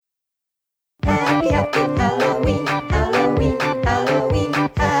happy Halloween, Halloween, Halloween,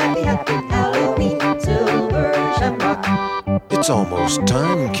 happy, happy Halloween, Silver Shamrock. It's almost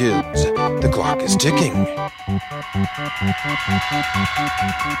time, kids. The clock is ticking. The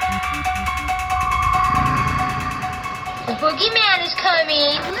boogeyman is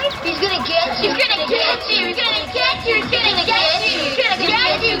coming. He's gonna get you. He's gonna get you. He's gonna get you. He's gonna get you. He's gonna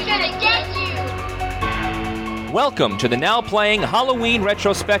get you. He's gonna get you. Welcome to the now playing Halloween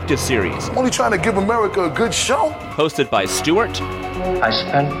retrospective series. I'm only trying to give America a good show. Hosted by Stuart. I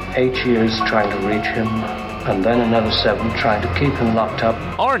spent 8 years trying to reach him, and then another 7 trying to keep him locked up.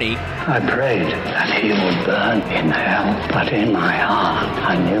 Arnie. I prayed that he would burn in hell, but in my heart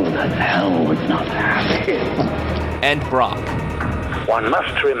I knew that hell would not have him. And Brock. One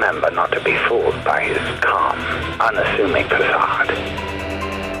must remember not to be fooled by his calm, unassuming facade.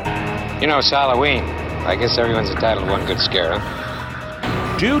 You know, it's Halloween. I guess everyone's entitled to one good scare,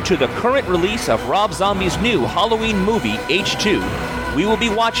 huh? Due to the current release of Rob Zombie's new Halloween movie, H2, we will be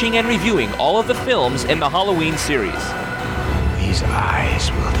watching and reviewing all of the films in the Halloween series. These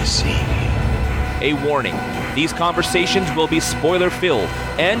eyes will deceive you. A warning, these conversations will be spoiler-filled,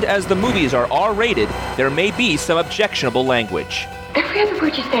 and as the movies are R-rated, there may be some objectionable language. Every other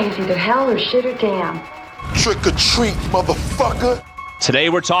word you say is either hell or shit or damn. Trick or treat, motherfucker. Today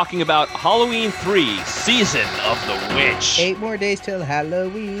we're talking about Halloween 3, Season of the Witch. 8 more days till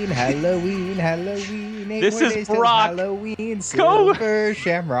Halloween, Halloween, Halloween. 8 this more is days Brock. till Halloween, Silver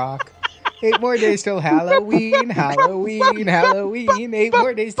Shamrock. 8 more days till Halloween, Halloween, Halloween. 8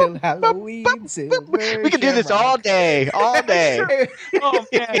 more days till Halloween, Silver We can do this all day, all day. Oh,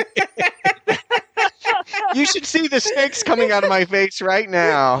 man. You should see the snakes coming out of my face right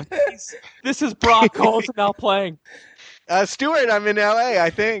now. This is Brock Coles now playing. Stuart, I'm in LA, I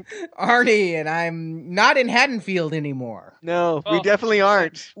think. Arnie, and I'm not in Haddonfield anymore. No, we definitely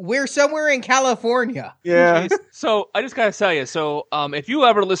aren't. We're somewhere in California. Yeah. So I just gotta tell you, if you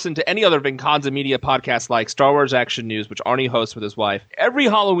ever listen to any other Vinconza Media podcast like Star Wars Action News, which Arnie hosts with his wife, every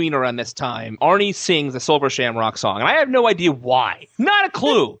Halloween around this time, Arnie sings the Silver Shamrock song, and I have no idea why. Not a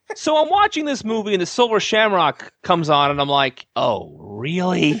clue. So I'm watching this movie, and the Silver Shamrock comes on, and I'm like, oh,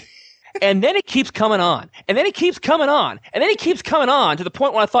 really? And then it keeps coming on, and then it keeps coming on, and then it keeps coming on to the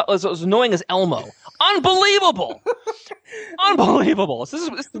point where I thought it was as annoying as Elmo. Unbelievable! Unbelievable.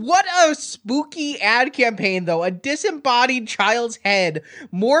 What a spooky ad campaign, though. A disembodied child's head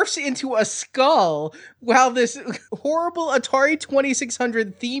morphs into a skull while this horrible Atari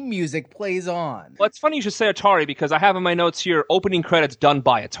 2600 theme music plays on. Well, it's funny you should say Atari, because I have in my notes here opening credits done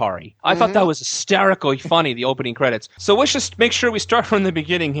by Atari. I thought that was hysterically funny, the opening credits. So let's just make sure we start from the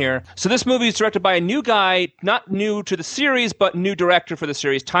beginning here. So this movie is directed by a new guy, not new to the series, but new director for the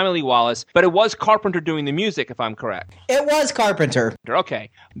series, Tommy Lee Wallace. But it was Carpenter doing the music, if I'm correct. It was Carpenter. Okay.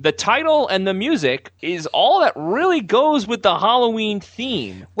 The title and the music is all that really goes with the Halloween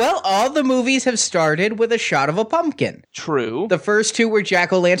theme. Well, all the movies have started with a shot of a pumpkin. True. The first 2 were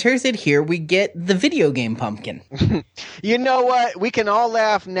jack-o'-lanterns, and here we get the video game pumpkin. You know what? We can all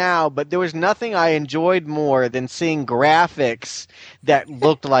laugh now, but there was nothing I enjoyed more than seeing graphics that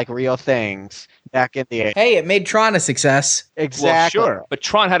looked like real things back in the 80s. Hey, it made Tron a success. Exactly. Well, sure, but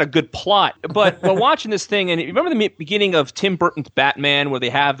Tron had a good plot. But we're watching this thing, and you remember the beginning of Tim Burton's Batman, where they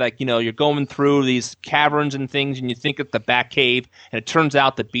have, like, you know, you're going through these caverns and things, and you think it's the Batcave, and it turns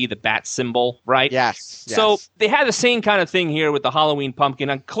out to be the Bat symbol, right? Yes. So they had the same kind of thing here with the Halloween pumpkin,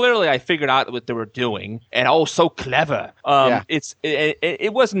 and clearly I figured out what they were doing, and so clever.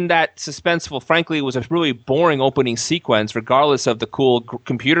 It wasn't that suspenseful. Frankly, it was a really boring opening sequence, regardless of the cool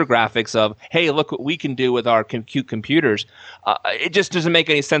computer graphics of, hey, look what we can do with our cute computers. It just doesn't make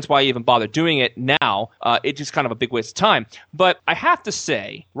any sense why you even bother doing it now. It's just kind of a big waste of time. But I have to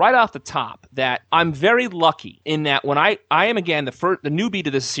say, right off the top, that I'm very lucky in that when I am, again, the newbie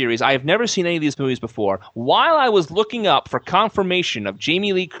to this series, I have never seen any of these movies before. While I was looking up for confirmation of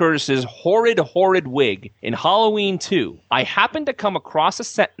Jamie Lee Curtis's horrid wig in Halloween 2, I happened to come across a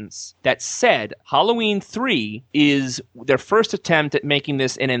sentence that said Halloween 3 is their first attempt at making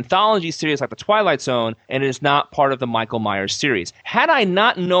this an anthology series like The Twilight Zone, and it is not part of the Michael Myers series. Had I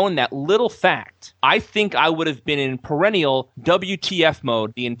not known that little fact, I think I would have been in perennial WTF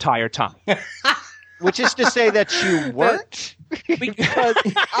mode the entire time. Which is to say that you weren't? Because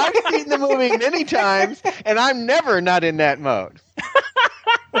I've seen the movie many times, and I'm never not in that mode.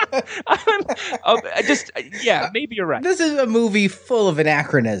 Maybe you're right. This is a movie full of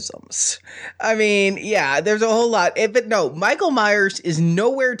anachronisms. I mean, yeah, there's a whole lot. But no, Michael Myers is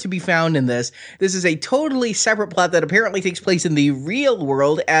nowhere to be found in this. This is a totally separate plot that apparently takes place in the real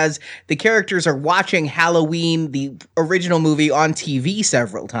world as the characters are watching Halloween, the original movie, on TV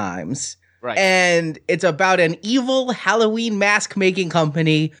several times. Right. And it's about an evil Halloween mask making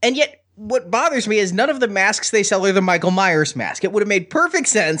company. And yet, what bothers me is none of the masks they sell are the Michael Myers mask. It would have made perfect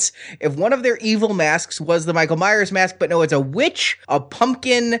sense if one of their evil masks was the Michael Myers mask, but no, it's a witch, a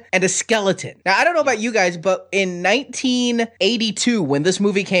pumpkin, and a skeleton. Now, I don't know about you guys, but in 1982, when this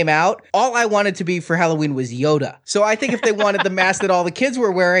movie came out, all I wanted to be for Halloween was Yoda. So I think if they wanted the mask that all the kids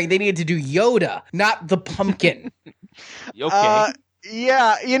were wearing, they needed to do Yoda, not the pumpkin. Okay.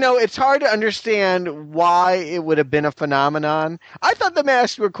 Yeah, it's hard to understand why it would have been a phenomenon. I thought the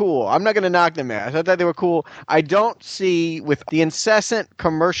masks were cool. I'm not going to knock the masks. I thought they were cool. I don't see, with the incessant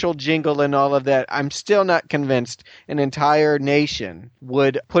commercial jingle and all of that, I'm still not convinced an entire nation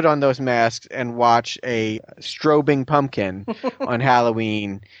would put on those masks and watch a strobing pumpkin on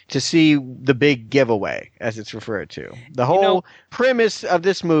Halloween to see the big giveaway, as it's referred to. The whole premise of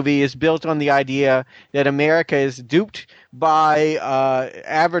this movie is built on the idea that America is duped by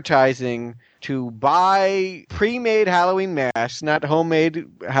advertising to buy pre-made Halloween masks, not homemade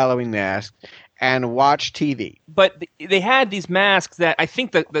Halloween masks, and watch TV. But they had these masks that I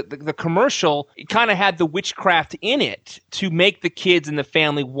think the commercial kind of had the witchcraft in it to make the kids and the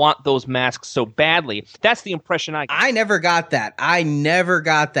family want those masks so badly. That's the impression I got. I never got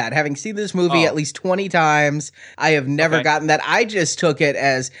that. Having seen this movie at least 20 times, I have never gotten that. I just took it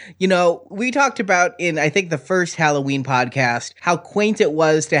as, we talked about in, I think, the first Halloween podcast, how quaint it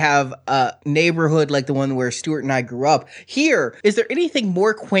was to have a neighborhood like the one where Stuart and I grew up. Here, is there anything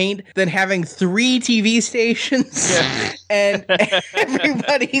more quaint than having 3 TV stations and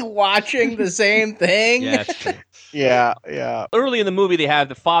everybody watching the same thing? Yeah, that's true. Yeah. Early in the movie, they have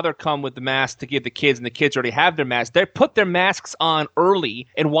the father come with the mask to give the kids, and the kids already have their masks. They put their masks on early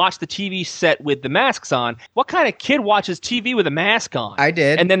and watch the TV set with the masks on. What kind of kid watches TV with a mask on? I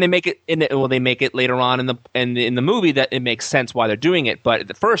did. And then they make it. They make it later on in the movie that it makes sense why they're doing it. But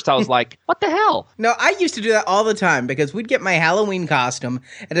at first, I was like, "What the hell?" No, I used to do that all the time because we'd get my Halloween costume,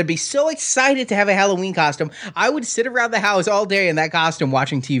 and I'd be so excited to have a Halloween costume. I would sit around the house all day in that costume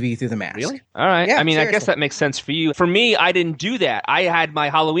watching TV through the mask. Really? All right. Yeah, I mean, seriously. I guess that makes sense for you. For me, I didn't do that. I had my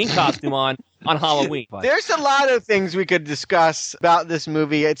Halloween costume on Halloween. There's a lot of things we could discuss about this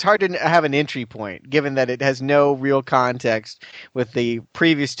movie. It's hard to have an entry point, given that it has no real context with the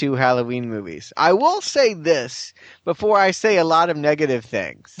previous 2 Halloween movies. I will say this before I say a lot of negative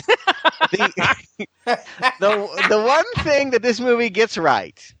things. The one thing that this movie gets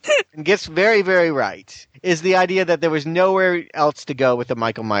right, and gets very, very right, is the idea that there was nowhere else to go with the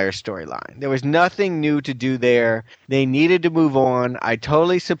Michael Myers storyline. There was nothing new to do there. They needed to move on. I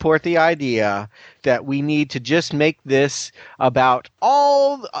totally support the idea that we need to just make this about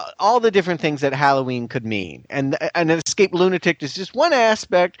all the different things that Halloween could mean. And an Escape Lunatic is just one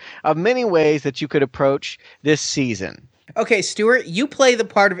aspect of many ways that you could approach this season. Okay, Stuart, you play the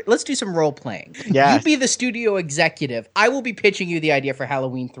part of it. Let's do some role playing. Yes. You be the studio executive. I will be pitching you the idea for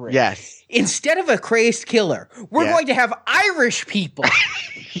Halloween 3. Yes. Instead of a crazed killer, we're going to have Irish people.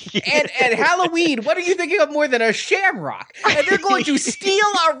 And at Halloween, what are you thinking of more than a shamrock? And they're going to steal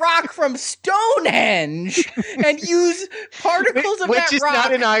a rock from Stonehenge and use particles of that rock. Which is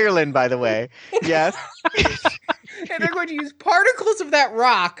not in Ireland, by the way. Yes. And they're going to use particles of that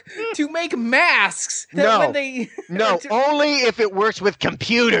rock to make masks. No, only if it works with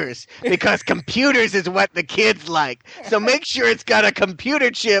computers, because computers is what the kids like. So make sure it's got a computer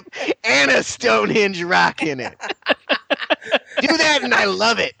chip and a Stonehenge rock in it. Do that and I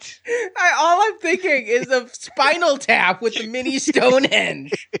love it. All I'm thinking is of Spinal Tap with the mini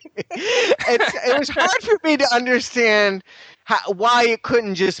Stonehenge. It was hard for me to understand why it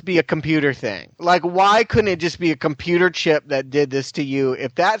couldn't just be a computer thing. Like, why couldn't it just be a computer chip that did this to you?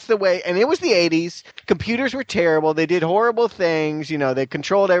 If that's the way, and it was the 80s, computers were terrible. They did horrible things. They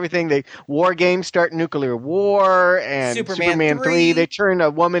controlled everything. War games start nuclear war, and Superman 3, they turn a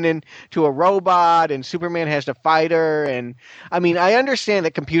woman into a robot, and Superman has to fight her. And I mean, I understand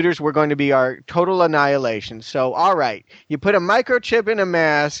that computers were going to be our total annihilation. So, all right, you put a microchip in a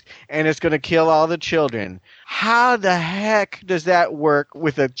mask, and it's going to kill all the children. How the heck does that work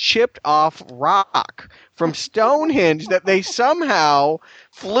with a chipped off rock from Stonehenge that they somehow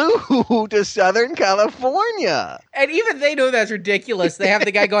flew to Southern California? And even they know that's ridiculous. They have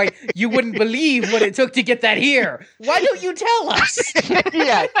the guy going, "You wouldn't believe what it took to get that here. Why don't you tell us?"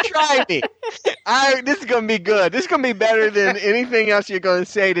 Yeah, try me. This is going to be good. This is going to be better than anything else you're going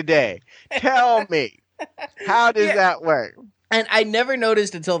to say today. Tell me. How does that work? And I never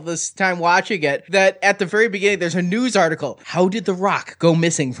noticed until this time watching it that at the very beginning there's a news article. How did The Rock go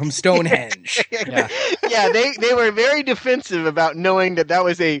missing from Stonehenge? Yeah, they were very defensive about knowing that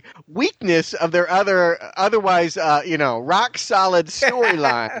was a weakness of their otherwise rock solid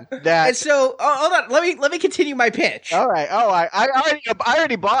storyline. And so, hold on, let me continue my pitch. All right. Oh, I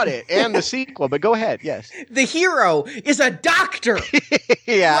already bought it and the sequel, but go ahead. Yes. The hero is a doctor.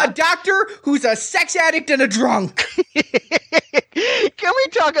 Yeah. A doctor who's a sex addict and a drunk. Can we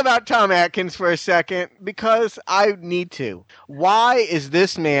talk about Tom Atkins for a second? Because I need to. Why is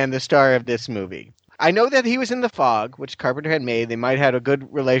this man the star of this movie? I know that he was in The Fog, which Carpenter had made. They might have had a good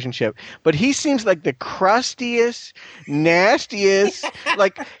relationship. But he seems like the crustiest, nastiest.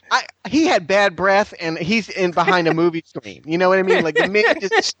 He had bad breath, and he's in behind a movie screen. You know what I mean? Like, the man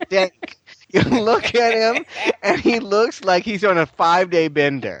just stank. You look at him, and he looks like he's on a 5-day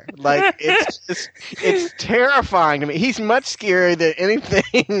bender. Like, it's terrifying to me. He's much scarier than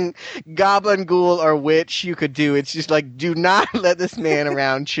anything goblin, ghoul, or witch you could do. It's just like, do not let this man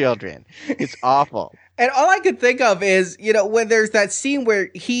around children. It's awful. And all I could think of is, when there's that scene where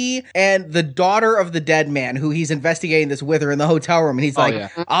he and the daughter of the dead man, who he's investigating this with her in the hotel room, and he's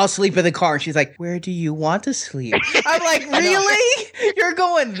I'll sleep in the car. And she's like, where do you want to sleep? I'm like, really? You're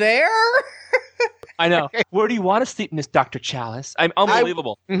going there? I know. Where do you want to sleep, Miss Dr. Chalice? I'm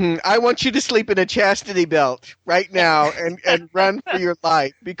unbelievable. I want you to sleep in a chastity belt right now and run for your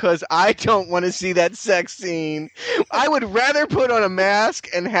life, because I don't want to see that sex scene. I would rather put on a mask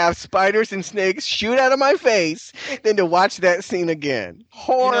and have spiders and snakes shoot out of my face than to watch that scene again.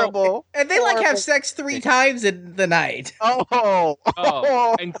 Horrible. And they have sex 3 times in the night.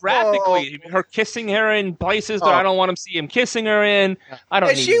 Oh. And graphically, her kissing her in places that I don't want to see him kissing her in.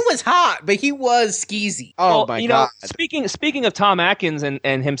 She was hot, but he was skeezy. Oh, my God. Speaking of Tom Atkins and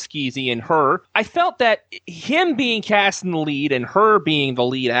him skeezy and her, I felt that him being cast in the lead and her being the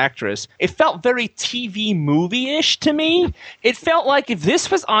lead actress, it felt very TV movie-ish to me. It felt like if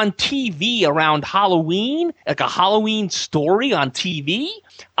this was on TV around Halloween, like a Halloween story on TV,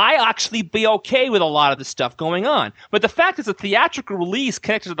 I'd actually be okay with a lot of the stuff going on. But the fact it's a theatrical release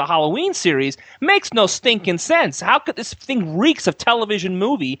connected to the Halloween series makes no stinking sense. How could this thing reeks of television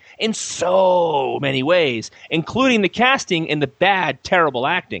movie in so many ways, including the casting and the bad, terrible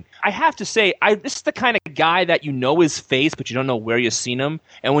acting? I have to say, this is the kind of guy that you know his face, but you don't know where you've seen him.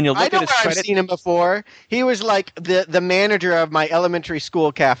 And when you look at his credits, I've seen him before. He was like the manager of my elementary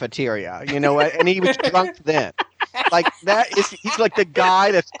school cafeteria, and he was drunk then. Like, he's like the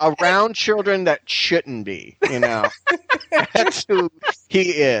guy that's around children that shouldn't be, That's who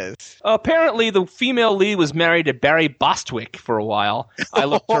he is. Apparently, the female lead was married to Barry Bostwick for a while. I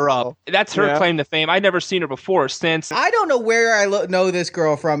looked her up. That's her claim to fame. I'd never seen her before since. I don't know where I know this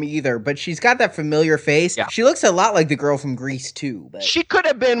girl from either, but she's got that familiar face. Yeah. She looks a lot like the girl from Grease, too. But she could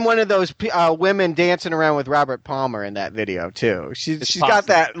have been one of those women dancing around with Robert Palmer in that video, too. She's got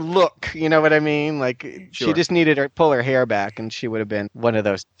that look, you know what I mean? Like, she just needed to pull her hair back, and she would have been one of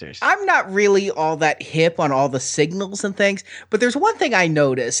those. I'm not really all that hip on all the signals and things, but there's one thing I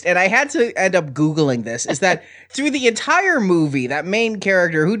noticed, and I had to end up Googling this, is that through the entire movie, that main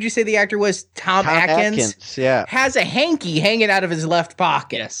character, who'd you say the actor was? Tom Atkins, yeah, has a hanky hanging out of his left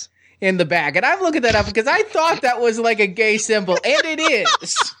pocket. Yes. In the back. And I'm looking that up because I thought that was like a gay symbol, and it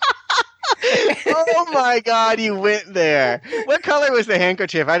is. Oh my God, you went there. What color was the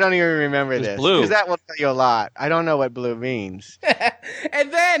handkerchief? I don't even remember this. Blue. Because that will tell you a lot. I don't know what blue means.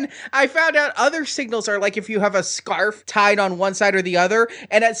 And then I found out other signals are like if you have a scarf tied on one side or the other.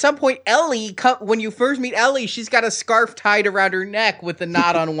 And at some point, Ellie, when you first meet Ellie, she's got a scarf tied around her neck with the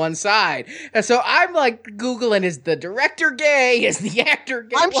knot on one side. And so I'm like Googling, is the director gay? Is the actor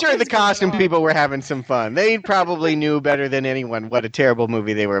gay? I'm sure the costume people were having some fun. They probably knew better than anyone what a terrible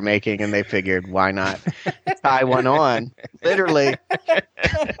movie they were making, and they figured, why not tie one on? Literally. But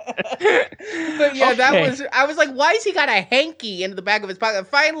yeah, I was like, why has he got a hanky in the back of his pocket?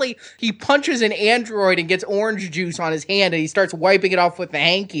 Finally, he punches an android and gets orange juice on his hand, and he starts wiping it off with the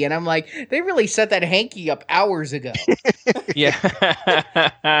hanky. And I'm like, they really set that hanky up hours ago.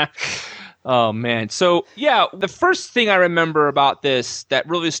 Yeah. Oh, man. So, yeah, the first thing I remember about this that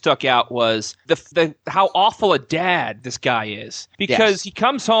really stuck out was the how awful a dad this guy is. Because he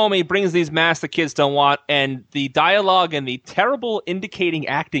comes home and he brings these masks the kids don't want, and the dialogue and the terrible indicating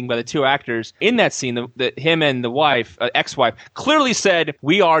acting by the two actors in that scene, him and the wife, ex-wife, clearly said,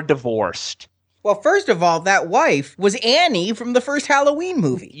 "We are divorced." Well, first of all, that wife was Annie from the first Halloween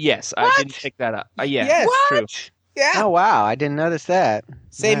movie. Yes, what? I didn't pick that up. Yes. True. Yeah. Oh, wow. I didn't notice that.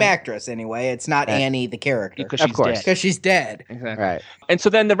 Same actress, anyway. It's not Annie, the character. Because she's dead. Because she's dead. Exactly. Right. And so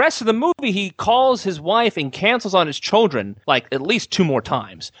then the rest of the movie, he calls his wife and cancels on his children, like, at least 2 more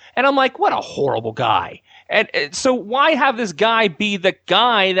times. And I'm like, what a horrible guy. And so why have this guy be the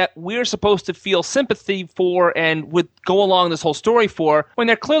guy that we're supposed to feel sympathy for and would go along this whole story for when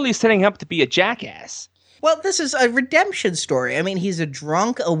they're clearly setting him up to be a jackass? Well, this is a redemption story. I mean, he's a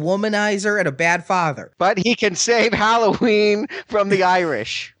drunk, a womanizer, and a bad father. But he can save Halloween from the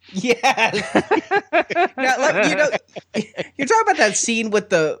Irish. Yes. Now, you're talking about that scene with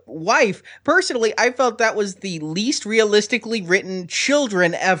the wife. Personally, I felt that was the least realistically written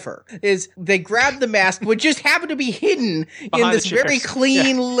children ever. Is they grab the mask, which just happened to be hidden in this very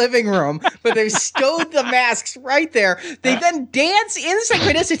clean living room, but they stowed the masks right there. They then dance in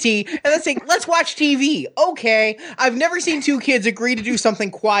synchronicity and then say, let's watch TV. Okay. I've never seen 2 kids agree to do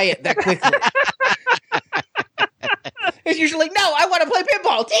something quiet that quickly. It's usually, no, I want to play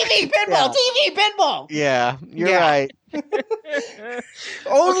pinball. TV, pinball, TV, pinball. Yeah, you're right.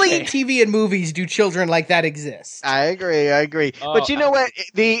 Only in TV and movies do children like that exist. I agree. But you know what?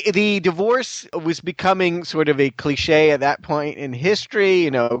 The divorce was becoming sort of a cliche at that point in history.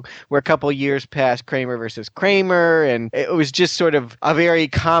 You know, we're a couple years past Kramer versus Kramer, and it was just sort of a very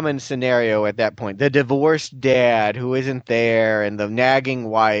common scenario at that point. The divorced dad who isn't there, and the nagging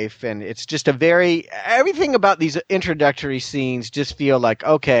wife, and it's just everything about these introductory scenes just feel like,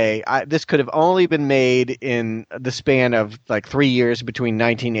 okay, this could have only been made in the span of like 3 years between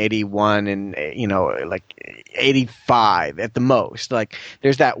 1981 and like 85 at the most. Like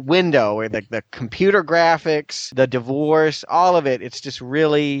there's that window where the computer graphics, the divorce, all of it, it's just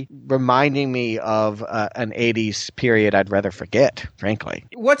really reminding me of an 80s period I'd rather forget, frankly.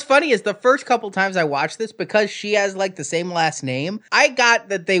 What's funny is the first couple times I watched this, because she has like the same last name, I got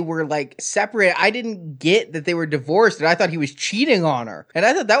that they were like separate. I didn't get that they were divorced, and I thought he was cheating on her. And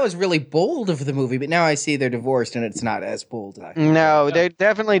I thought that was really bold of the movie, but now I see they're divorced and it's not as bold. No, they're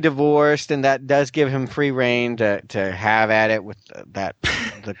definitely divorced, and that does give him free reign to have at it with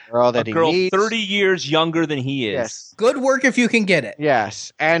the girl that he meets. 30 years younger than he is. Yes. Good work if you can get it.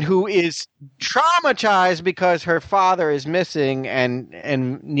 Yes, and who is traumatized because her father is missing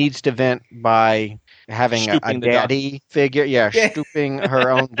and needs to vent by having a daddy figure. Yeah, stooping her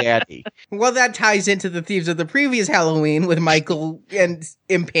own daddy. Well, that ties into the themes of the previous Halloween with Michael and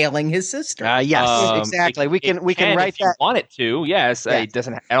impaling his sister. Yes, exactly. We can write if you want it to. Yes, I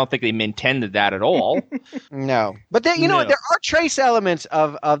don't think they intended that at all. No, but then, you know what? There are trace elements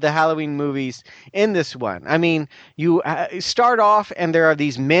of the Halloween movies in this one. I mean, you start off and there are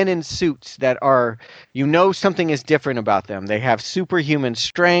these men in suits that are, something is different about them. They have superhuman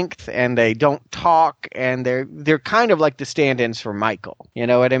strength and they don't talk, and they're kind of like the stand-ins for Michael. You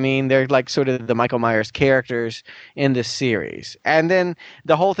know what I mean? They're like sort of the Michael Myers characters in this series. And then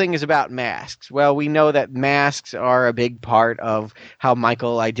the whole thing is about masks. Well, we know that masks are a big part of how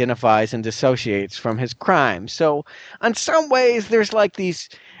Michael identifies and dissociates from his crimes. So in some ways, there's like these,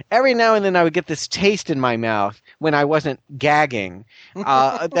 every now and then I would get this taste in my mouth when I wasn't gagging,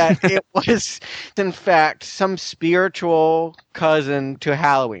 that it was, in fact, some spiritual cousin to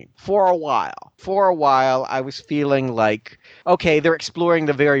Halloween. For a while, I was feeling like, okay, they're exploring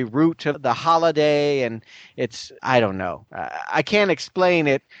the very root of the holiday, and it's, I don't know. I can't explain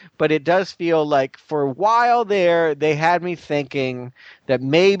it, but it does feel like for a while there, they had me thinking that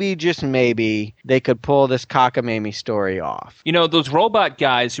maybe, just maybe, they could pull this cockamamie story off. You know, those robot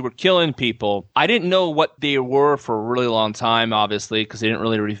guys who were killing people, I didn't know what they were for a really long time, obviously, because they didn't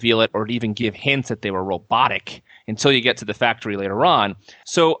really reveal it or even give hints that they were robotic until you get to the factory later on.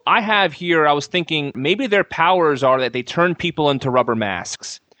 So I was thinking maybe their powers are that they turn people into rubber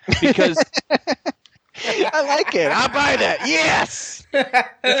masks. Because I like it. I'll buy that. Yes!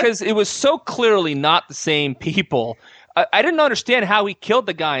 Because it was so clearly not the same people. I didn't understand how he killed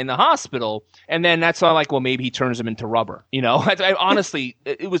the guy in the hospital, and then that's why I'm like, well, maybe he turns him into rubber. Honestly,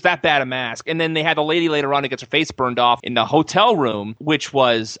 it was that bad a mask. And then they had the lady later on who gets her face burned off in the hotel room, which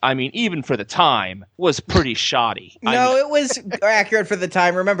was, even for the time, was pretty shoddy. It was accurate for the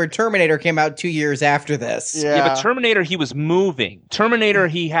time. Remember, Terminator came out 2 years after this. Yeah, but Terminator, he was moving. Terminator,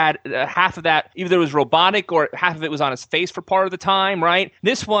 he had half of that, either it was robotic or half of it was on his face for part of the time, right?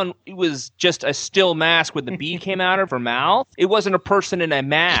 This one, it was just a still mask with the bead came out of her mouth. It wasn't a person in a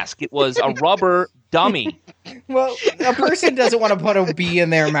mask. It was a rubber dummy. Well, a person doesn't want to put a bee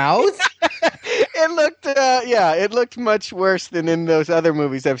in their mouth. In it looked much worse than in those other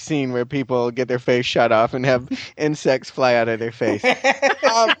movies I've seen where people get their face shot off and have insects fly out of their face.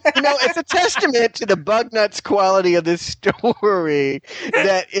 It's a testament to the bug nuts quality of this story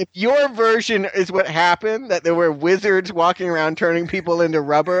that if your version is what happened, that there were wizards walking around turning people into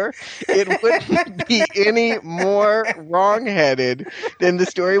rubber, it wouldn't be any more wrong-headed than the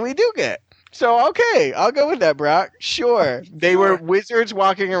story we do get. So, okay, I'll go with that, Brock. Sure. They were wizards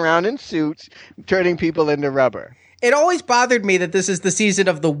walking around in suits, turning people into rubber. It always bothered me that this is the season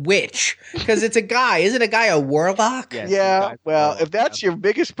of the witch, because it's a guy. Isn't a guy a warlock? Yes, yeah, well, if that's your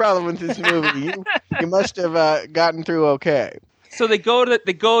biggest problem with this movie, you must have gotten through okay. So they go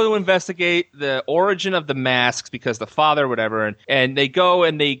to investigate the origin of the masks because the father, whatever, and they go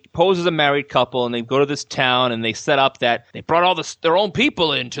and they pose as a married couple and they go to this town and they set up that they brought all their own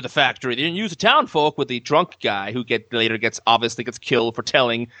people into the factory. They didn't use the town folk with the drunk guy who later gets killed for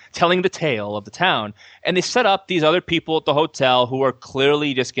telling the tale of the town. And they set up these other people at the hotel who are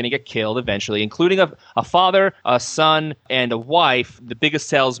clearly just going to get killed eventually, including a father, a son, and a wife, the biggest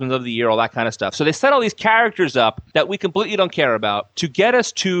salesman of the year, all that kind of stuff. So they set all these characters up that we completely don't care about to get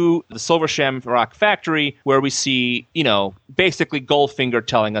us to the Silver Shamrock factory where we see, basically Goldfinger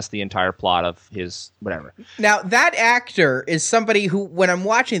telling us the entire plot of his whatever. Now, that actor is somebody who, when I'm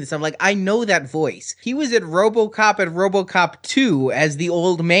watching this, I'm like, I know that voice. He was at RoboCop and RoboCop 2 as the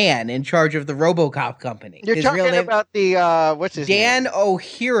old man in charge of the RoboCop company. You're talking about the, what's his name? Dan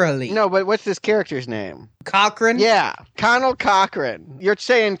O'Hurley. No, but what's this character's name? Cochran? Yeah, Connell Cochran. You're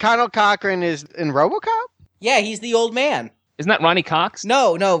saying Connell Cochran is in RoboCop? Yeah, he's the old man. Isn't that Ronnie Cox?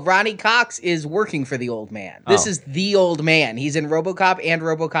 No, Ronnie Cox is working for the old man. This is the old man. He's in RoboCop and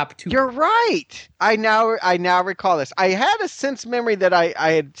RoboCop 2. You're right. I now recall this. I had a sense memory that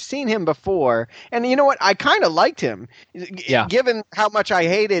I had seen him before, and you know what? I kind of liked him. Yeah. Given how much I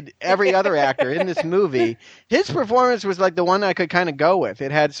hated every other actor in this movie, his performance was like the one I could kind of go with.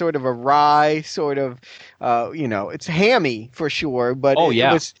 It had sort of a wry sort of, it's hammy for sure, but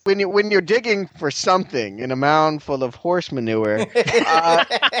it was when you're digging for something in a mound full of horse manure.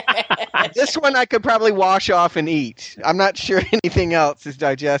 This one I could probably wash off and eat. I'm not sure anything else is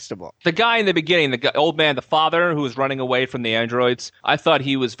digestible. The guy in the beginning, the old man, the father who was running away from the androids, I thought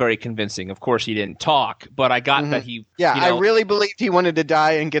he was very convincing. Of course, he didn't talk, but I got that he... Yeah, I really believed he wanted to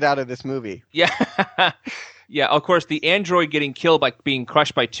die and get out of this movie. Yeah. Yeah, of course, the android getting killed by being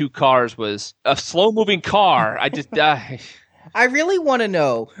crushed by two cars was a slow-moving car. I really want to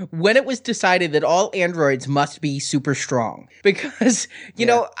know when it was decided that all androids must be super strong. Because,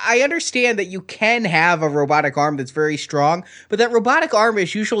 I understand that you can have a robotic arm that's very strong, but that robotic arm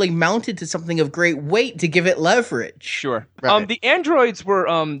is usually mounted to something of great weight to give it leverage. Sure. Right. The androids were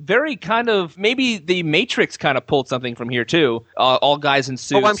very kind of, maybe the Matrix kind of pulled something from here too. All guys in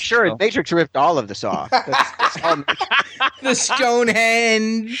suits. Oh, I'm sure Matrix ripped all of this off. That's all the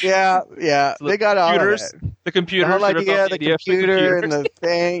Stonehenge. Yeah. So they got all of it. The computers. The whole idea, the computer and the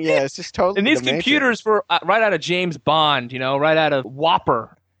thing. Yeah, it's just totally. And these computers were right out of James Bond, right out of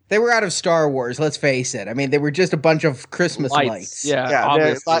Whopper. They were out of Star Wars, let's face it. I mean, they were just a bunch of Christmas lights. Yeah,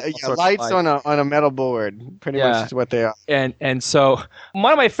 lights on a metal board. Pretty much is what they are. And so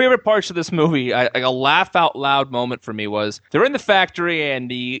one of my favorite parts of this movie, a laugh out loud moment for me was they're in the factory and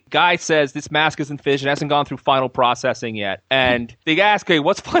the guy says this mask isn't finished, it hasn't gone through final processing yet. And they ask, hey,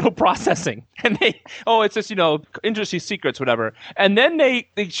 what's final processing? And it's just, industry secrets, whatever. And then they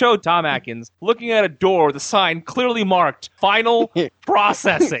show Tom Atkins looking at a door with a sign clearly marked final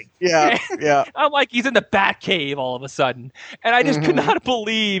processing. Yeah. I'm like, he's in the Batcave all of a sudden. And I just could not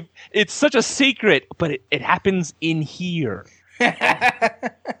believe it's such a secret, but it happens in here.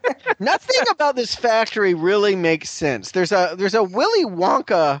 Nothing about this factory really makes sense. There's a Willy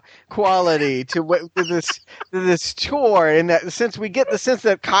Wonka quality to this tour, in that sense we get the sense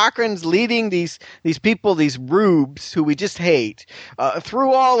that Cochran's leading these people, these rubes who we just hate,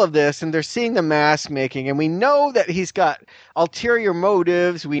 through all of this, and they're seeing the mask making, and we know that he's got ulterior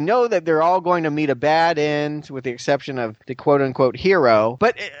motives. We know that they're all going to meet a bad end, with the exception of the quote-unquote hero.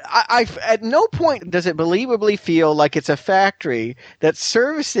 But I at no point does it believably feel like it's a factory that's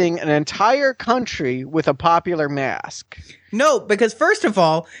servicing an entire country with a popular mask. No, because first of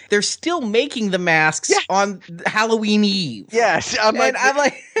all, they're still making the masks on Halloween Eve. Yes. I'm like,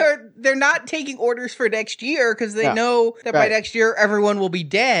 they're not taking orders for next year because they know that by next year everyone will be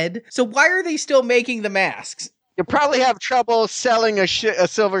dead. So why are they still making the masks? You'll probably have trouble selling a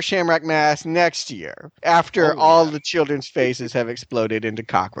silver shamrock mask next year after all the children's faces have exploded into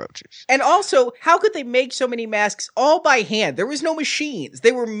cockroaches. And also, how could they make so many masks all by hand? There was no machines.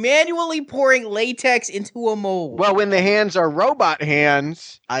 They were manually pouring latex into a mold. Well, when the hands are robot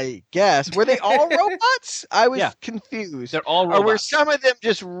hands, I guess. Were they all robots? I was confused. They're all robots. Or were some of them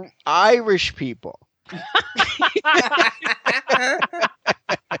just Irish people?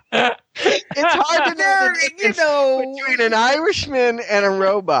 It's hard to know the difference between an Irishman and a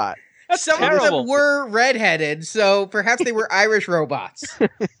robot. Some of them were redheaded, so perhaps they were Irish robots.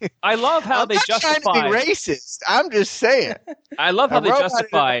 I love how they justify. I'm not trying to be racist. I'm just saying. I love how they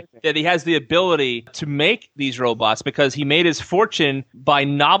justify that he has the ability to make these robots because he made his fortune by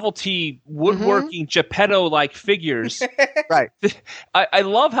novelty woodworking Geppetto-like figures. Right. I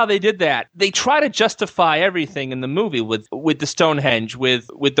love how they did that. They try to justify everything in the movie with the Stonehenge, with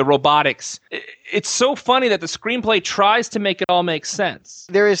the robotics. It's so funny that the screenplay tries to make it all make sense.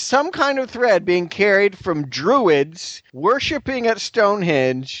 There is some kind of thread being carried from druids worshipping at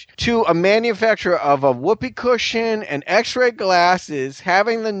Stonehenge to a manufacturer of a whoopee cushion and x-ray glasses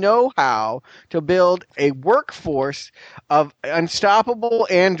having the know-how to build a workforce of unstoppable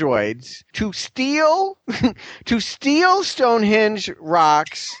androids to steal Stonehenge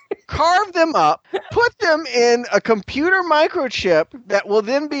rocks, carve them up, put them in a computer microchip that will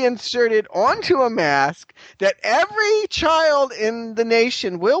then be inserted onto a mask that every child in the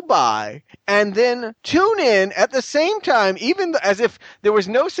nation will buy, and then tune in at the same time, even as if there was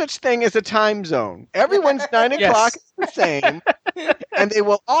no such thing as a time zone. Everyone's 9 o'clock is the same, and they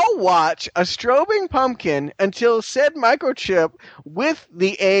will all watch a strobing pumpkin until said microchip, with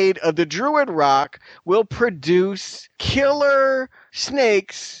the aid of the druid rock, will produce killer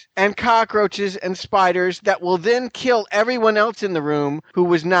snakes and cockroaches and spiders that will then kill everyone else in the room who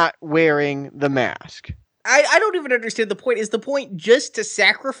was not wearing the mask. I don't even understand the point. Is the point just to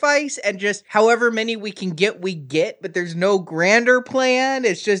sacrifice and just however many we get, but there's no grander plan?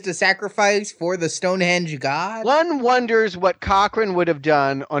 It's just a sacrifice for the Stonehenge god? One wonders what Cochrane would have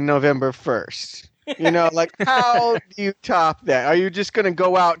done on November 1st. You know, like, how do you top that? Are you just going to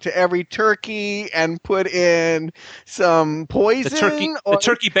go out to every turkey and put in some poison? The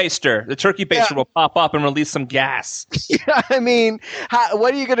turkey baster. The turkey baster will pop up and release some gas. Yeah, I mean,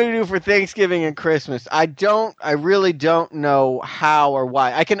 what are you going to do for Thanksgiving and Christmas? I really don't know how or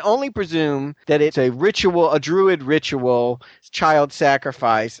why. I can only presume that it's a druid ritual, child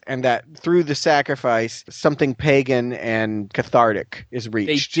sacrifice, and that through the sacrifice, something pagan and cathartic is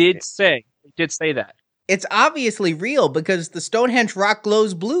reached. They did say that. It's obviously real because the Stonehenge rock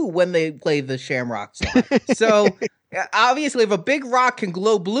glows blue when they play the Shamrock song. So obviously, if a big rock can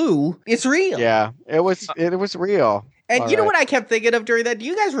glow blue, it's real. Yeah, it was real. And you know what I kept thinking of during that? Do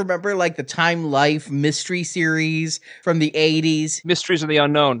you guys remember like the Time Life mystery series from the 80s? Mysteries of the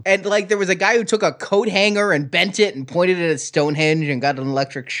Unknown. And like there was a guy who took a coat hanger and bent it and pointed it at Stonehenge and got an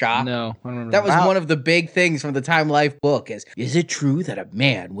electric shock. No, I don't remember. That was one of the big things from the Time Life book is it true that a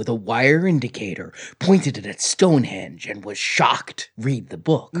man with a wire indicator pointed it at Stonehenge and was shocked? Read the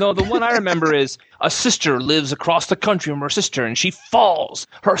book. No, the one I remember is a sister lives across the country from her sister and she falls.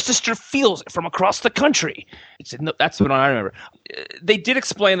 Her sister feels it from across the country. That's what I remember. They did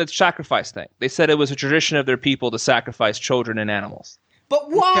explain the sacrifice thing. They said it was a tradition of their people to sacrifice children and animals. But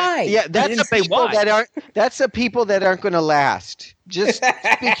why? Yeah, that's the people that aren't going to last. Just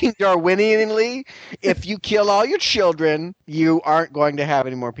speaking Darwinianly, if you kill all your children, you aren't going to have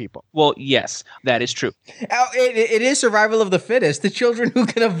any more people. Well, yes, that is true. It is survival of the fittest. The children who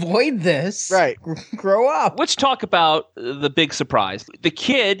can avoid this grow up. Let's talk about the big surprise. The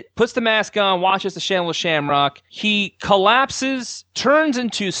kid puts the mask on, watches the Shameless Shamrock. He collapses, turns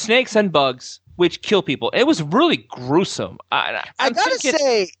into snakes and bugs, which kill people. It was really gruesome. I gotta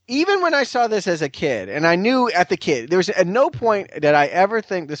say, even when I saw this as a kid, and I knew there was at no point that I ever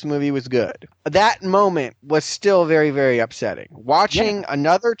think this movie was good. That moment was still very, very upsetting. Watching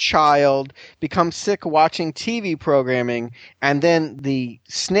another child become sick watching TV programming, and then the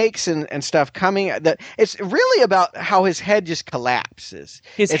snakes and stuff coming. It's really about how his head just collapses.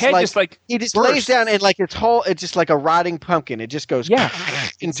 His head he just lays down and like it's just like a rotting pumpkin. It just goes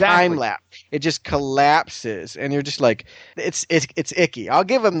in time lapse. It just collapses, and you're just like, it's icky. I'll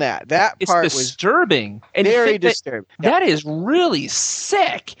give him that. That part was disturbing, and very disturbing. That is really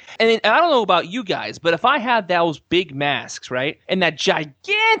sick. And I don't know about you guys, but if I had those big masks, right, and that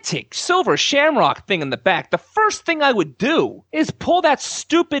gigantic silver shamrock thing in the back, the first thing I would do is pull that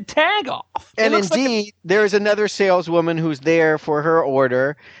stupid tag off. And indeed, there's another saleswoman who's there for her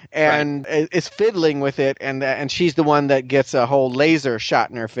order and is fiddling with it, and she's the one that gets a whole laser shot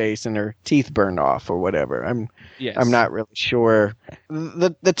in her face and her teeth burned off or whatever. Yes. I'm not really sure.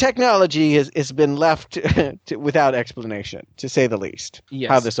 The technology has been left without explanation, to say the least. Yes.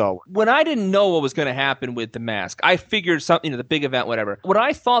 How this all works. When I didn't know what was going to happen with the mask, I figured something, the big event, whatever. What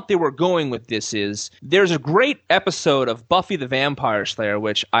I thought they were going with this is there's a great episode of Buffy the Vampire Slayer,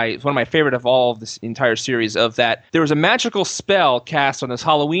 which is one of my favorite of all of this entire series, of that there was a magical spell cast on this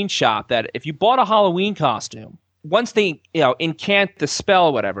Halloween shop that if you bought a Halloween costume, once they, incant the spell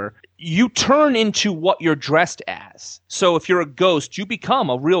or whatever, you turn into what you're dressed as. So if you're a ghost, you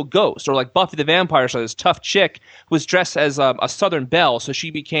become a real ghost. Or like Buffy the Vampire Slayer, this tough chick was dressed as a Southern Belle, so she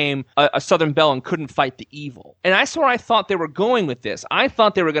became a Southern Belle and couldn't fight the evil. And that's where I thought they were going with this. I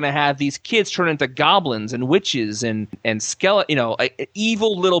thought they were going to have these kids turn into goblins and witches and skeleton,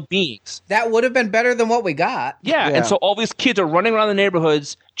 evil little beings. That would have been better than what we got. Yeah, and so all these kids are running around the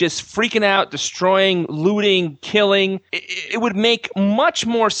neighborhoods just freaking out, destroying, looting, killing. It would make much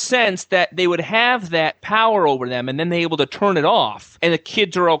more sense that they would have that power over them and then they're able to turn it off. And the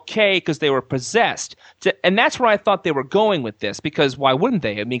kids are okay because they were possessed. And that's where I thought they were going with this, because why wouldn't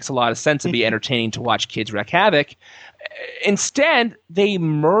they? It makes a lot of sense to be entertaining to watch kids wreak havoc. Instead, they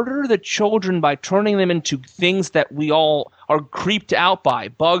murder the children by turning them into things that we all are creeped out by,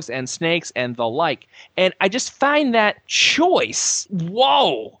 bugs and snakes and the like. And I just find that choice,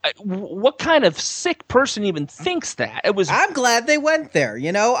 whoa, what kind of sick person even thinks that? I'm glad they went there.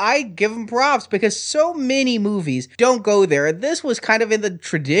 I give them props because so many movies don't go there. This was kind of in the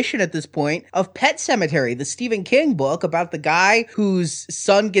tradition at this point of Pet Sematary, the Stephen King book about the guy whose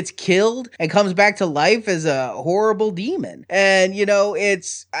son gets killed and comes back to life as a horrible demon. And,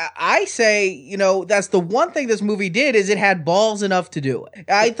 I say, that's the one thing this movie did, is it had balls enough to do it.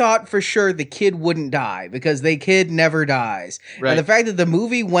 I thought for sure the kid wouldn't die because the kid never dies. Right. And the fact that the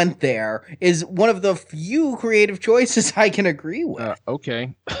movie went there is one of the few creative choices I can agree with.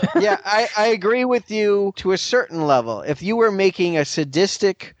 Okay. Yeah, I agree with you to a certain level. If you were making a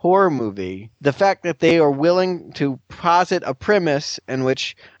sadistic horror movie, the fact that they are willing to posit a premise in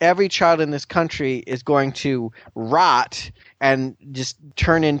which every child in this country is going to rot and just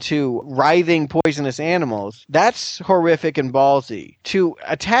turn into writhing poisonous animals, that's horrific and ballsy. To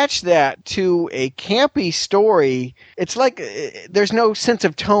attach that to a campy story, it's like there's no sense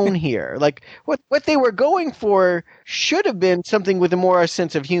of tone here. Like what they were going for should have been something with a more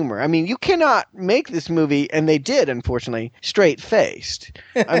sense of humor. I mean, you cannot make this movie, and they did, unfortunately, straight-faced.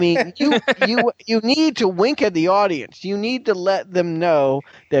 I mean, you need to wink at the audience. You need to let them know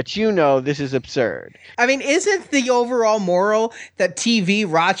that this is absurd. I mean, isn't the overall moral that TV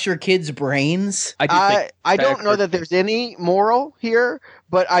rots your kids' brains? I don't know that there's any moral here,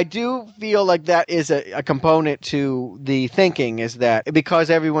 but I do feel like that is a component to the thinking, is that because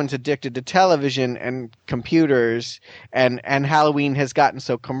everyone's addicted to television and computers and Halloween has gotten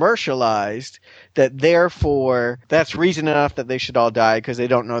so commercialized that therefore that's reason enough that they should all die because they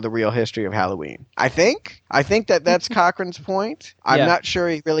don't know the real history of Halloween. I think that's Cochran's point. I'm not sure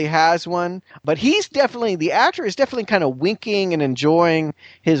he really has one, but the actor is definitely kind of winking and enjoying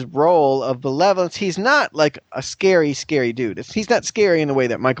his role of benevolence. He's not like a scary dude. He's not scary in the way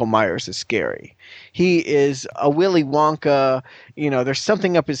that Michael Myers is scary. He is a Willy Wonka. There's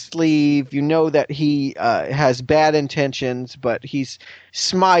something up his sleeve. That he has bad intentions, but he's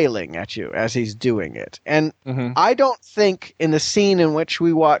smiling at you as he's doing it. And I don't think in the scene in which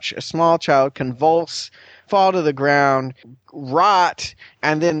we watch a small child convulse, fall to the ground, rot,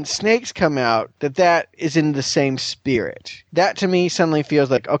 and then snakes come out, that is in the same spirit. That to me suddenly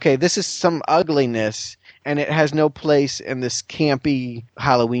feels like, okay, this is some ugliness, and it has no place in this campy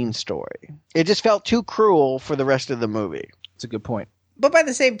Halloween story. It just felt too cruel for the rest of the movie. That's a good point. But by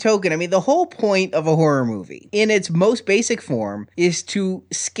the same token, I mean, the whole point of a horror movie, in its most basic form, is to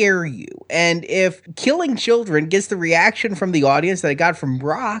scare you. And if killing children gets the reaction from the audience that it got from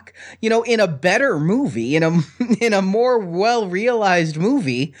Brock, in a better movie, in a more well-realized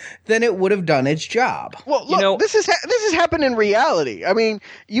movie, then it would have done its job. Well, look, this has happened in reality. I mean,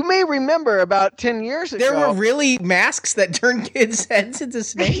 you may remember about 10 years ago. There were really masks that turned kids' heds into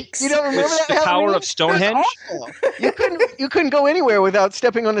snakes. You don't remember that? The power of Stonehenge? You couldn't go anywhere without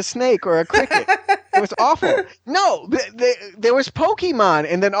stepping on a snake or a cricket. It was awful. No, there was Pokemon,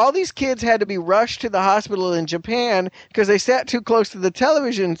 and then all these kids had to be rushed to the hospital in Japan because they sat too close to the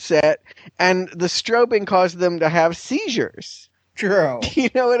television set, and the strobing caused them to have seizures. True. You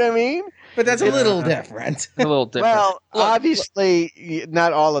know what I mean? But that's a little different. A little different. Well, obviously,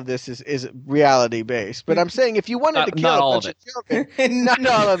 not all of this is reality based. But I'm saying if you wanted to kill a bunch of children, not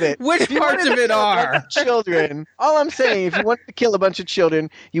all of it. Which parts of it are children? All I'm saying, if you wanted to kill a bunch of children,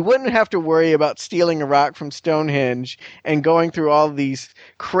 you wouldn't have to worry about stealing a rock from Stonehenge and going through all these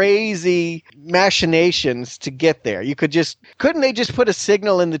crazy machinations to get there. Couldn't they just put a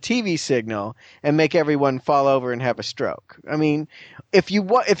signal in the TV signal and make everyone fall over and have a stroke? I mean, if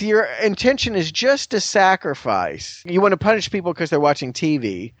your intention is just to sacrifice, you want to punish people because they're watching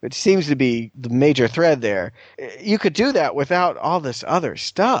TV, which seems to be the major thread there, you could do that without all this other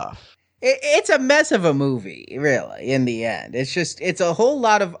stuff. It's a mess of a movie, really, in the end. It's a whole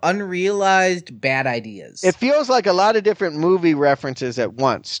lot of unrealized bad ideas. It feels like a lot of different movie references at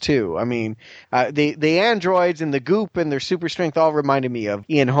once, too. I mean, the androids and the goop and their super strength all reminded me of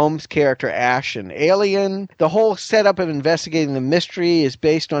Ian Holmes' character Ash in Alien. The whole setup of investigating the mystery is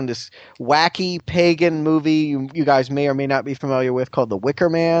based on this wacky pagan movie you guys may or may not be familiar with called The Wicker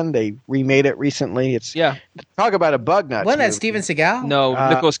Man. They remade it recently. Talk about a bug nuts. Wasn't that Steven Seagal? No,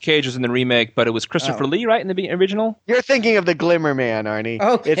 Nicolas Cage was in the remake, but it was Christopher Lee, right, in the original? You're thinking of the Glimmer Man, Arnie.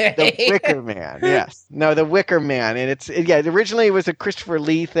 Okay. It's the Wicker Man, yes. No, the Wicker Man. And originally it was a Christopher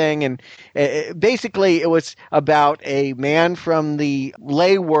Lee thing, and basically it was about a man from the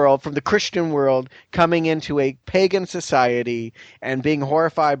lay world, from the Christian world, coming into a pagan society and being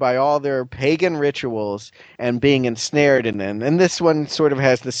horrified by all their pagan rituals and being ensnared in them. And this one sort of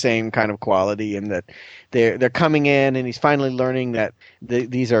has the same kind of quality in that they're coming in, and he's finally learning that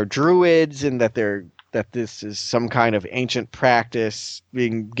these are druids, and that this is some kind of ancient practice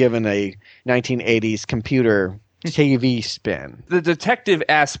being given a 1980s computer TV spin. The detective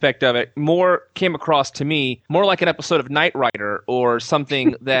aspect of it came across to me more like an episode of Knight Rider or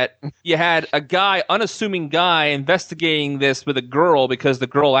something that you had a unassuming guy investigating this with a girl because the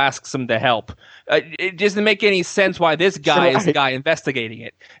girl asks him to help. It doesn't make any sense why this guy is the guy investigating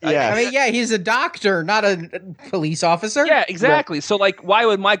it. I mean, he's a doctor, not a police officer. Yeah, exactly. So, why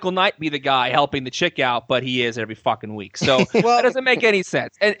would Michael Knight be the guy helping the chick out, but he is every fucking week? So, that doesn't make any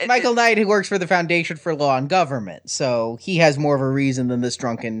sense. And Michael Knight, who works for the Foundation for Law and Government, so he has more of a reason than this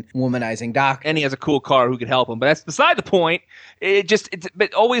drunken womanizing doctor. And he has a cool car who could help him. But that's beside the point.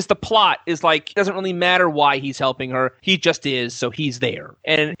 But always the plot is it doesn't really matter why he's helping her. He just is, so he's there.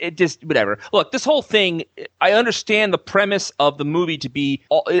 And it just, whatever. Look, this whole thing, I understand the premise of the movie to be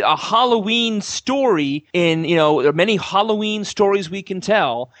a Halloween story there are many Halloween stories we can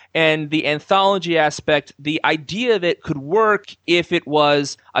tell, and the anthology aspect, the idea of it could work if it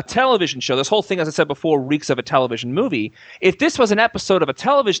was a television show. This whole thing, as I said before, reeks of a television movie. If this was an episode of a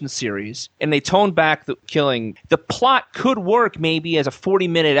television series and they toned back the killing, the plot could work maybe as a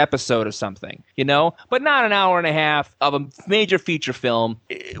 40-minute episode or something, but not an hour and a half of a major feature film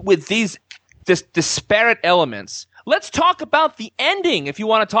with these disparate elements. Let's talk about the ending if you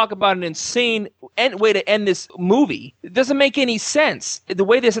want to talk about an insane way to end this movie. It doesn't make any sense. The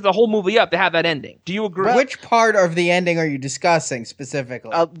way they set the whole movie up to have that ending. Do you agree? Which part of the ending are you discussing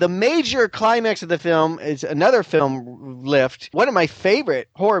specifically? The major climax of the film is another film lift. One of my favorite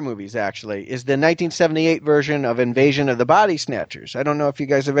horror movies, actually, is the 1978 version of Invasion of the Body Snatchers. I don't know if you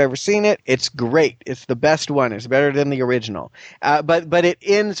guys have ever seen it. It's great. It's the best one. It's better than the original. But it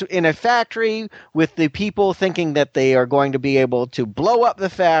ends in a factory with the people thinking that they are going to be able to blow up the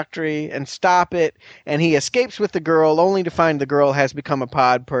factory and stop it, and he escapes with the girl only to find the girl has become a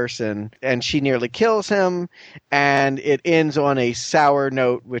pod person, and she nearly kills him, and it ends on a sour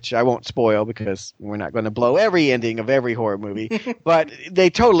note, which I won't spoil because we're not going to blow every ending of every horror movie, but they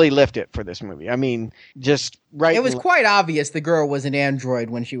totally lift it for this movie. I mean, just right. It was quite obvious the girl was an android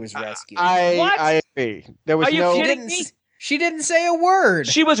when she was rescued. I agree. There was Are you kidding me? She didn't say a word.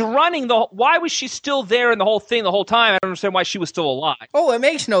 She was running why was she still there in the whole time? I don't understand why she was still alive. Oh, it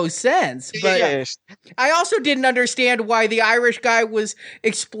makes no sense. But Yes. I also didn't understand why the Irish guy was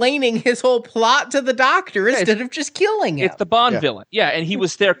explaining his whole plot to the doctor instead of just killing him. It's the Bond villain. Yeah, and he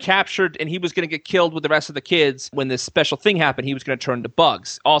was there captured, and he was going to get killed with the rest of the kids. When this special thing happened, he was going to turn to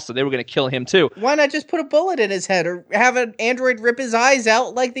bugs. Also, they were going to kill him too. Why not just put a bullet in his head or have an android rip his eyes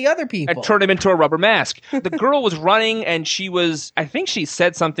out like the other people? And turn him into a rubber mask. The girl was running, and I think she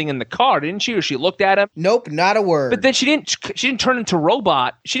said something in the car, didn't she? Or she looked at him. Nope, not a word. But then she didn't turn into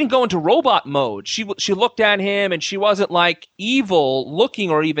robot. She didn't go into robot mode. She looked at him, and she wasn't evil looking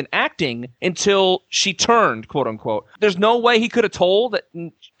or even acting until she turned, quote unquote. There's no way he could have told that.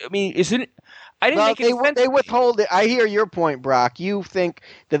 I mean, I didn't make any sense. They withhold it. I hear your point, Brock. You think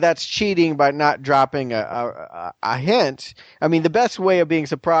that that's cheating by not dropping a hint. I mean, the best way of being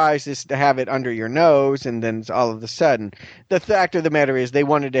surprised is to have it under your nose, and then all of a sudden, the fact of the matter is they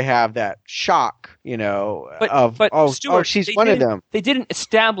wanted to have that shock, but Stuart, she's one of them. They didn't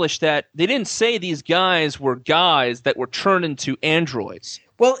establish that. They didn't say these guys were guys that were turned into androids.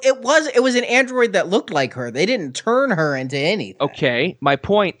 Well, it was an android that looked like her. They didn't turn her into anything. Okay, my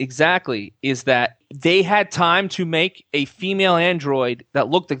point exactly is that they had time to make a female android that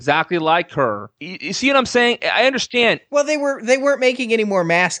looked exactly like her. You see what I'm saying? I understand. Well, they weren't making any more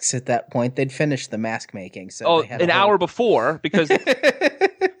masks at that point. They'd finished the mask making. So an hour before, because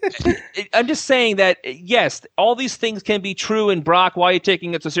I'm just saying that, yes, all these things can be true. And Brock, why are you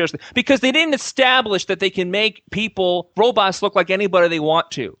taking it so seriously? Because they didn't establish that they can make robots look like anybody they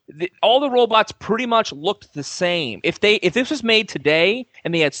want to. All the robots pretty much looked the same. If this was made today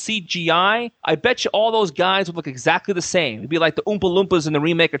and they had CGI, I bet you all those guys would look exactly the same. It'd be like the Oompa Loompas in the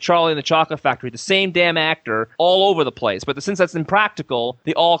remake of Charlie and the Chocolate Factory, the same damn actor all over the place. But since that's impractical,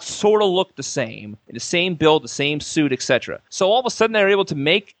 they all sort of look the same, the same build, the same suit, etc. So all of a sudden they were able to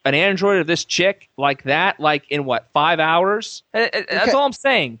make an android of this chick like that, like in 5 hours? That's all I'm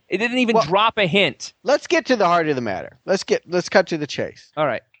saying. It didn't even drop a hint. Let's get to the heart of the matter. Let's cut to the chase. All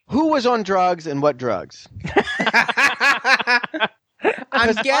right. Who was on drugs and what drugs?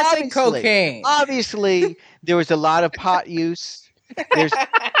 I'm guessing cocaine. Obviously, there was a lot of pot use. There's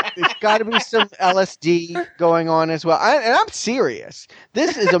got to be some LSD going on as well. And I'm serious.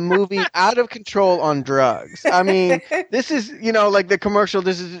 This is a movie out of control on drugs. I mean, this is, like the commercial,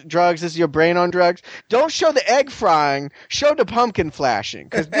 this is drugs, this is your brain on drugs. Don't show the egg frying, show the pumpkin flashing,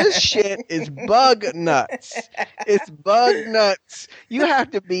 because this shit is bug nuts. It's bug nuts. You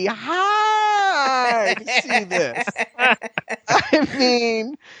have to be high to see this. I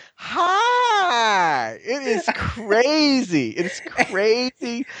mean, high. It is crazy. It's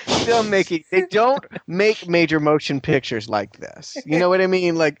crazy filmmaking. They don't make major motion pictures like this. You know what I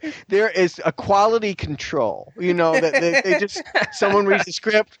mean? Like, there is a quality control. That they just, someone reads the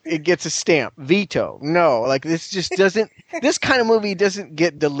script, it gets a stamp. Veto. No, like this just doesn't, this kind of movie doesn't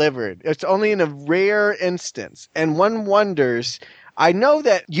get delivered. It's only in a rare instance. And one wonders, I know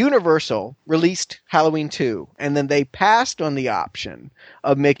that Universal released Halloween 2, and then they passed on the option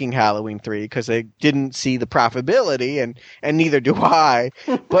of making Halloween 3 because they didn't see the profitability, and neither do I.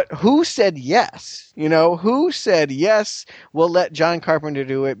 But who said yes? Who said, yes, we'll let John Carpenter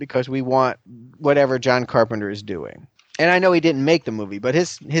do it because we want whatever John Carpenter is doing? And I know he didn't make the movie, but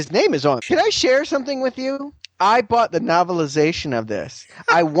his name is on. Can I share something with you? I bought the novelization of this.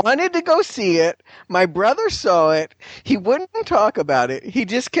 I wanted to go see it. My brother saw it. He wouldn't talk about it. He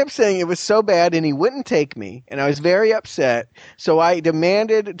just kept saying it was so bad and he wouldn't take me. And I was very upset. So I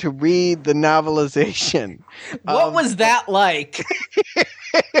demanded to read the novelization. What was that like?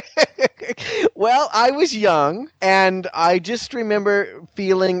 Well, I was young, and I just remember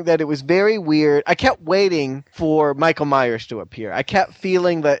feeling that it was very weird. I kept waiting for Michael Myers to appear. I kept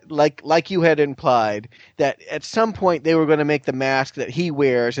feeling that, like you had implied, that at some point they were going to make the mask that he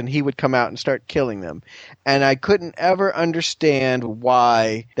wears, and he would come out and start killing them. And I couldn't ever understand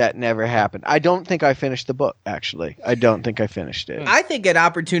why that never happened. I don't think I finished the book, actually. I don't think I finished it. I think an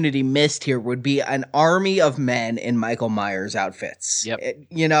opportunity missed here would be an army of men in Michael Myers outfits. Yep.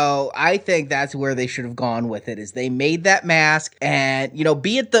 I think that's where they should have gone with it, is they made that mask and,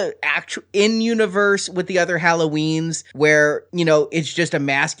 be it the actual in-universe with the other Halloweens where, it's just a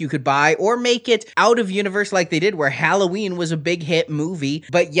mask you could buy, or make it out of universe like they did where Halloween was a big hit movie,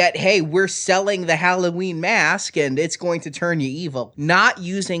 but yet, hey, we're selling the Halloween mask and it's going to turn you evil. Not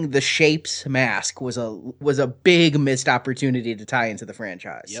using the Shapes mask was a big missed opportunity to tie into the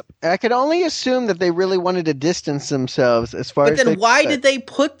franchise. Yep. I could only assume that they really wanted to distance themselves as far as. But then why did they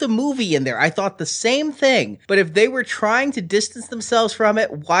put the movie in there? I thought the same thing. But if they were trying to distance themselves from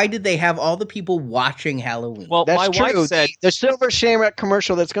it, why did they have all the people watching Halloween? Well, that's my true. Wife said the Silver Shamrock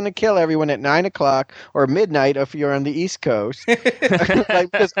commercial that's going to kill everyone at 9:00 or midnight if you're on the East Coast,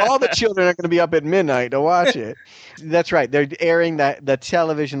 because all the children are going to be up at midnight to watch it. That's right. They're airing the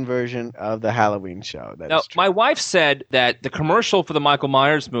television version of the Halloween show. Now, my wife said that the commercial for the Michael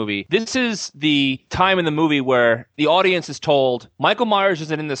Myers movie, this is the time in the movie where the audience is told, Michael Myers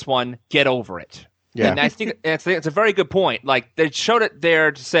isn't in this one, get over it. Yeah. And I think it's a very good point. Like, they showed it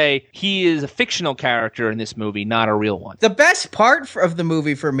there to say he is a fictional character in this movie, not a real one. The best part of the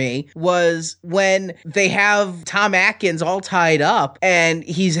movie for me was when they have Tom Atkins all tied up and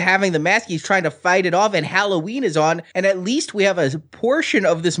he's having the mask, he's trying to fight it off, and Halloween is on, and at least we have a portion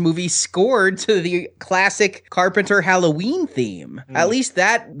of this movie scored to the classic Carpenter Halloween theme. At least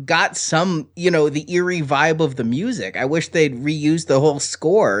that got some, the eerie vibe of the music. I wish they'd reused the whole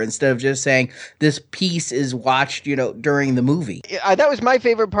score instead of just saying this piece is watched, during the movie. That was my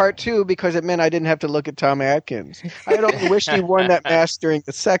favorite part too, because it meant I didn't have to look at Tom Atkins. I had only wished he'd worn that mask during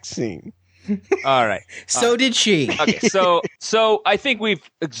the sex scene. All right. So did she. Okay, so I think we've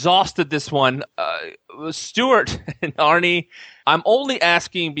exhausted this one. Stuart and Arnie, I'm only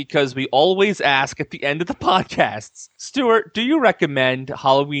asking because we always ask at the end of the podcasts. Stuart, do you recommend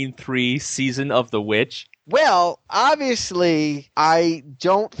Halloween 3 Season of the Witch? Well, obviously, I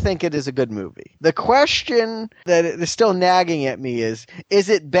don't think it is a good movie. The question that is still nagging at me is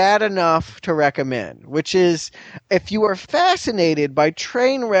it bad enough to recommend? Which is, if you are fascinated by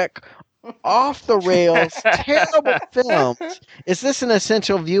train wreck, off the rails, terrible films, is this an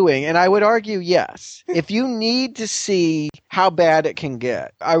essential viewing? And I would argue yes. If you need to see how bad it can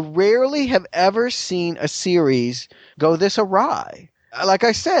get. I rarely have ever seen a series go this awry. Like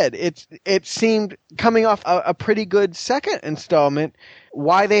I said, it seemed, coming off a pretty good second installment,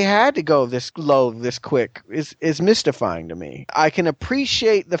 why they had to go this low this quick is mystifying to me. I can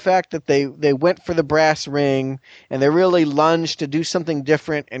appreciate the fact that they went for the brass ring and they really lunged to do something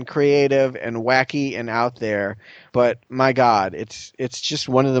different and creative and wacky and out there. But my God, it's just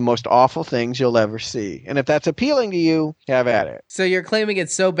one of the most awful things you'll ever see. And if that's appealing to you, have at it. So you're claiming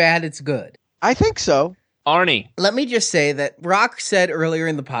it's so bad it's good? I think so. Arnie. Let me just say that Rock said earlier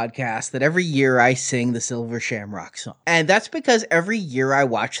in the podcast that every year I sing the Silver Shamrock song. And that's because every year I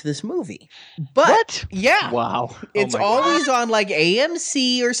watch this movie. But, what? Yeah. Wow. It's always on like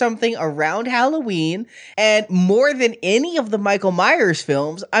AMC or something around Halloween. And more than any of the Michael Myers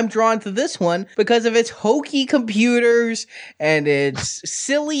films, I'm drawn to this one because of its hokey computers and its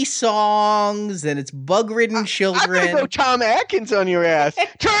silly songs and its bug-ridden children. I'm gonna go Tom Atkins on your ass. Turn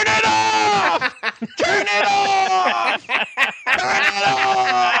it off! Turn it off! Turn it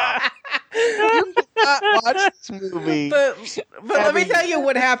off! You cannot watch this movie. But let me tell you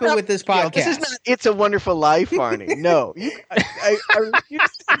what happened with this podcast. This is not It's a Wonderful Life, Arnie. No. I refuse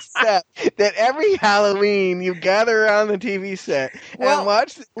to accept that every Halloween you gather around the TV set and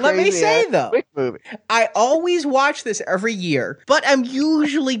watch this crazy let me say, though, movie. I always watch this every year, but I'm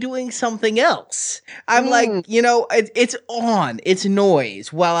usually doing something else. I'm like, it's on. It's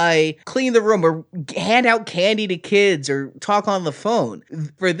noise while I clean the room or hand out candy to kids or talk on the phone.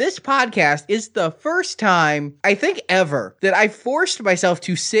 For this podcast, it's the first time, I think ever, that I forced myself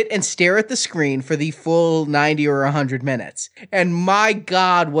to sit and stare at the screen for the full 90 or 100 minutes. And my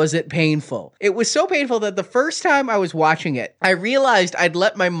God, was it painful. It was so painful that the first time I was watching it, I realized I'd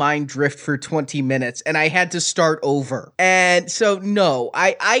let my mind drift for 20 minutes and I had to start over. And so, no,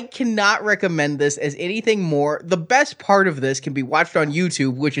 I cannot recommend this as anything more. The best part of this can be watched on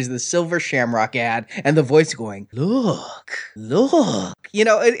YouTube, which is the Silver Shamrock ad and the voice going, look.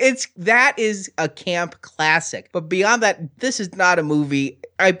 That is a camp classic. But beyond that, this is not a movie.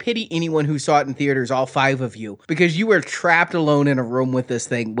 I pity anyone who saw it in theaters, all 5 of you, because you were trapped alone in a room with this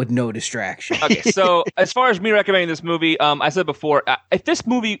thing with no distraction. Okay, so as far as me recommending this movie, I said before, if this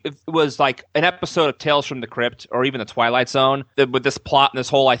movie was like an episode of Tales from the Crypt or even The Twilight Zone, with this plot and this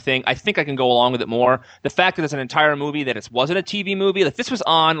whole I think I can go along with it more. The fact that it's an entire movie, that it wasn't a TV movie, if this was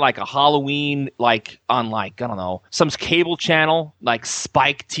on like a Halloween, I don't know, some cable channel, like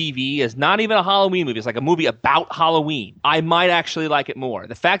Spike TV, is not even a Halloween movie. It's like a movie about Halloween. I might actually like it more.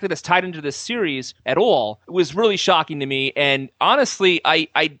 The fact that it's tied into this series at all was really shocking to me. And honestly,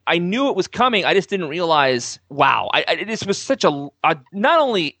 I knew it was coming. I just didn't realize, wow. This was such not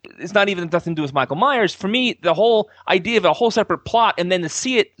only, it's not even nothing to do with Michael Myers. For me, the whole idea of a whole separate plot and then to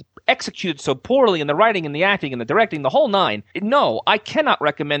see it executed so poorly in the writing and the acting and the directing, the whole nine. No, I cannot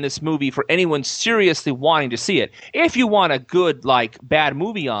recommend this movie for anyone seriously wanting to see it. If you want a good, bad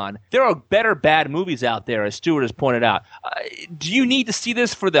movie on, there are better bad movies out there, as Stuart has pointed out. Do you need to see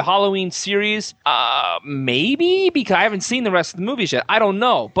this for the Halloween series? Maybe, because I haven't seen the rest of the movies yet. I don't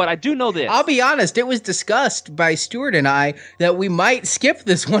know, but I do know this. I'll be honest, it was discussed by Stuart and I that we might skip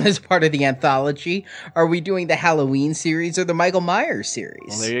this one as part of the anthology. Are we doing the Halloween series or the Michael Myers series?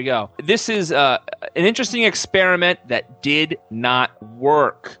 Well, there you go. This is an interesting experiment that did not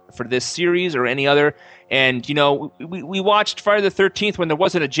work for this series or any other. And, you know, we watched Friday the 13th when there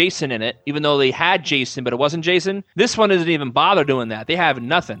wasn't a Jason in it, even though they had Jason, but it wasn't Jason. This one doesn't even bother doing that. They have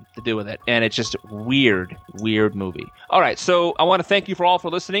nothing to do with it. And it's just weird movie. All right, so I want to thank you all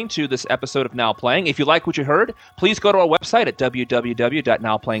for listening to this episode of Now Playing. If you like what you heard, please go to our website at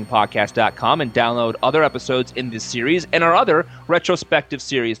www.nowplayingpodcast.com and download other episodes in this series and our other retrospective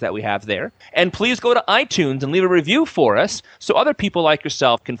series that we have there. And please go to iTunes and leave a review for us so other people like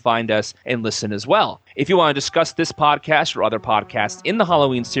yourself can find us and listen as well. If you want to discuss this podcast or other podcasts in the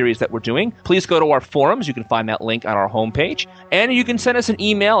Halloween series that we're doing, please go to our forums. You can find that link on our homepage. And you can send us an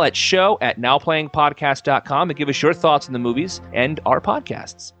email at show@nowplayingpodcast.com and give us your thoughts on the movies and our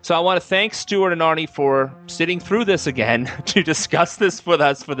podcasts. So I want to thank Stuart and Arnie for sitting through this again to discuss this with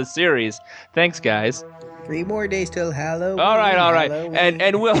us for the series. Thanks, guys. 3 more days till Halloween. All right. Halloween.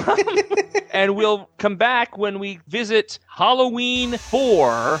 And we'll and we'll come back when we visit Halloween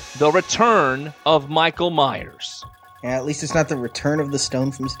 4, The Return of Michael Myers. Yeah, at least it's not the return of the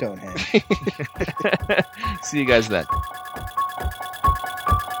stone from Stonehenge. See you guys then.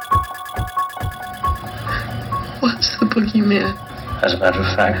 Was the boogeyman? As a matter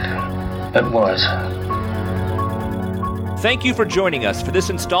of fact, it was. Thank you for joining us for this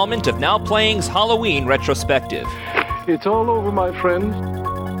installment of Now Playing's Halloween Retrospective. It's all over, my friend.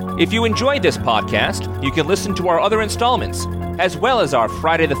 If you enjoyed this podcast, you can listen to our other installments, as well as our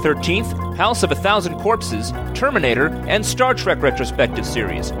Friday the 13th, House of a Thousand Corpses, Terminator, and Star Trek retrospective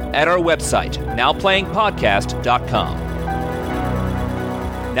series at our website, nowplayingpodcast.com.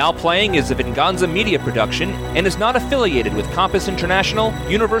 Now Playing is a Venganza Media production and is not affiliated with Compass International,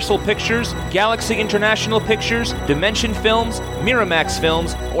 Universal Pictures, Galaxy International Pictures, Dimension Films, Miramax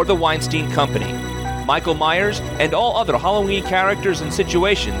Films, or the Weinstein Company. Michael Myers and all other Halloween characters and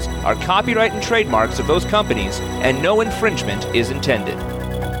situations are copyright and trademarks of those companies, and no infringement is intended.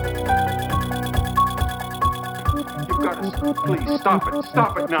 Please, stop it.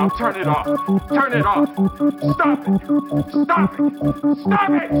 Stop it now. Turn it off. Turn it off. Stop it. Stop it. Stop it. Stop it.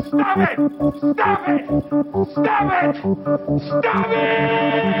 Stop it. Stop it. Stop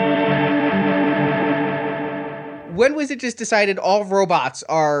it. When was it just decided all robots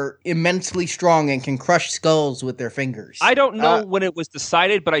are immensely strong and can crush skulls with their fingers? I don't know when it was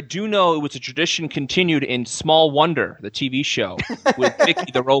decided, but I do know it was a tradition continued in Small Wonder, the TV show, with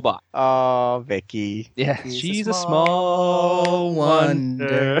Vicky the robot. Oh, Vicky. Yeah, she's a small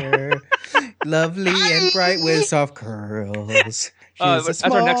wonder. Lovely and bright with soft curls. As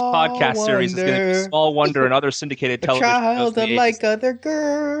our next podcast series is going to be Small Wonder and other syndicated television shows. A child unlike other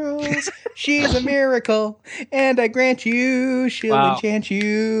girls. She's a miracle, and I grant you, she'll enchant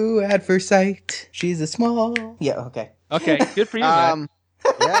you at first sight. She's a small... Yeah, okay. Okay, good for you, man.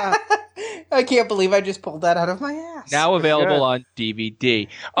 Yeah. I can't believe I just pulled that out of my ass. Now available on DVD.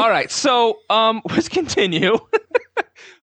 All right, so let's continue.